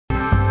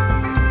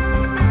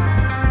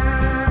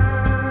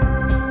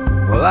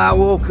Well, I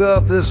woke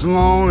up this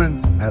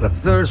morning, had a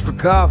thirst for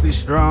coffee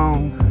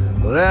strong,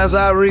 but as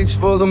I reached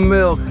for the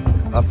milk,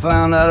 I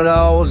found out it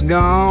all was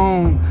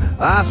gone.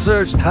 I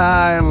searched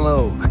high and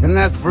low in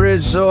that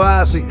fridge so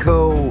icy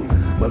cold,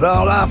 but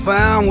all I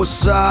found was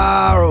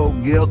sorrow,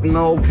 guilt, and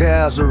old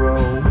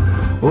casserole.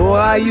 Oh,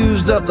 I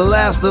used up the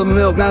last of the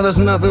milk, now there's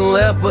nothing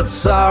left but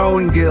sorrow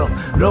and guilt.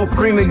 No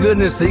creamy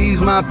goodness to ease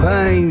my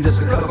pain,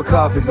 just a cup of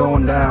coffee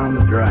going down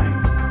the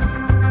drain.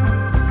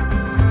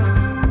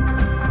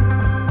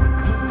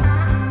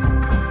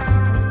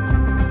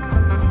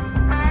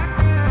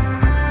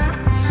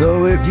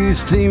 So if you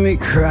see me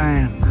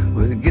crying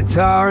with a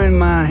guitar in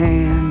my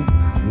hand,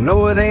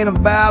 know it ain't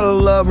about a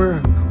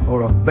lover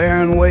or a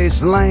barren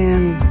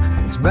wasteland.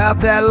 It's about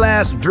that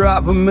last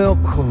drop of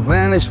milk will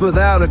vanish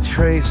without a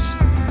trace.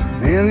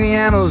 In the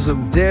annals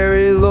of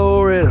dairy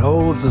lore, it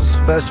holds a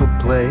special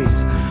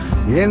place.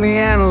 In the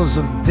annals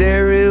of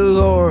dairy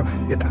lore,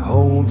 it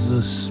holds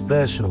a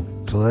special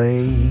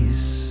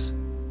place.